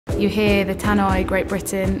You hear the Tannoy Great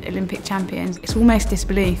Britain Olympic champions, it's almost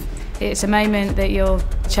disbelief. It's a moment that you'll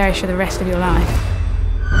cherish for the rest of your life.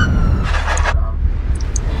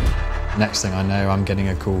 Next thing I know, I'm getting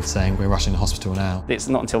a call saying we're rushing to hospital now. It's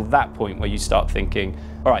not until that point where you start thinking,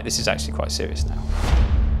 all right, this is actually quite serious now.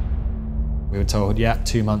 We were told, yeah,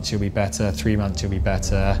 2 months you'll be better, 3 months you'll be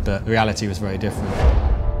better, but the reality was very different.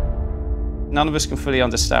 None of us can fully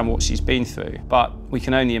understand what she's been through, but we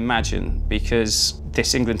can only imagine, because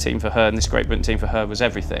this England team for her and this Great Britain team for her was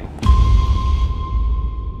everything.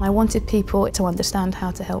 I wanted people to understand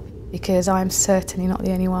how to help, because I'm certainly not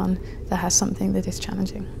the only one that has something that is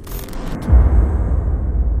challenging.